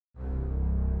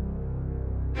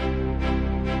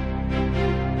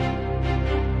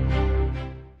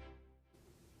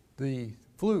The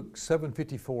Fluke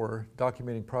 754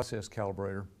 documenting process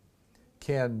calibrator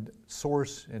can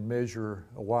source and measure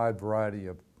a wide variety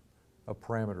of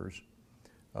parameters.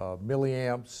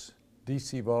 Milliamps,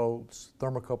 DC volts,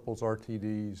 thermocouples,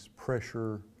 RTDs,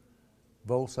 pressure,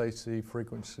 volts AC,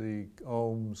 frequency,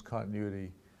 ohms,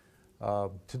 continuity.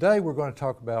 Today we're going to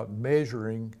talk about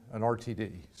measuring an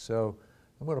RTD. So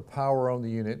I'm going to power on the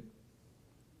unit.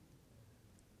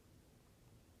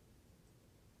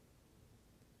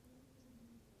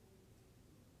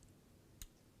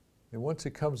 And once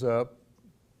it comes up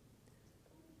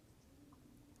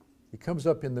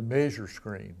in the measure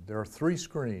screen. There are three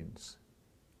screens: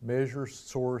 measure,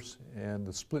 source, and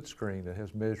the split screen that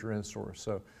has measure and source.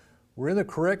 So we're in the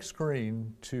correct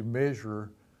screen to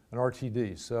measure an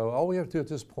RTD. So all we have to do at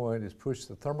this point is push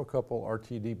the thermocouple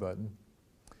RTD button,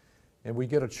 and we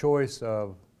get a choice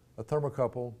of a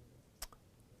thermocouple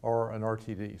or an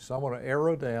RTD. So I'm going to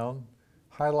arrow down,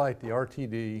 highlight the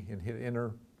RTD, and hit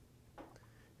enter.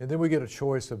 And then we get a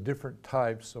choice of different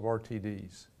types of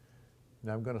RTDs.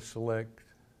 Now I'm going to select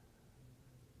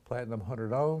platinum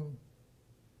 100 ohm.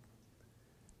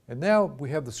 And now we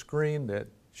have the screen that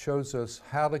shows us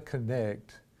how to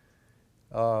connect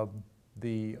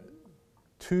the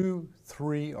 2,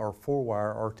 3, or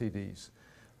 4-wire RTDs.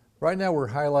 Right now we're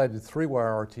highlighted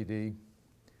 3-wire RTD.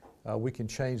 We can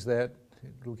change that.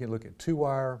 We can look at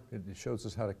 2-wire. It shows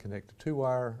us how to connect a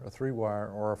 2-wire, a 3-wire,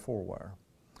 or a 4-wire.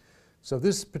 So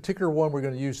this particular one we're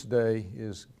going to use today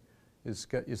is a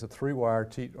 3-wire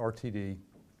RTD,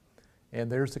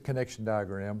 and there's the connection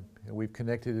diagram, and we've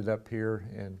connected it up here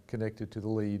and connected to the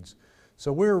leads.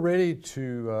 So we're ready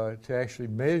to actually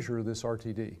measure this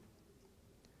RTD.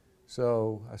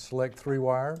 So I select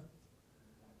 3-wire,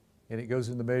 and it goes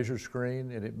in the measure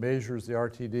screen, and it measures the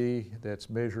RTD that's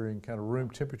measuring kind of room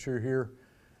temperature here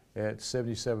at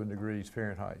 77 degrees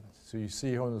Fahrenheit. So you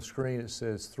see on the screen it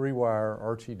says 3-wire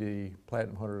RTD,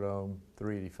 platinum 100 ohm,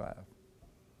 385.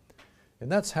 And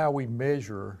that's how we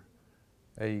measure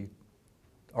a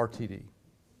RTD.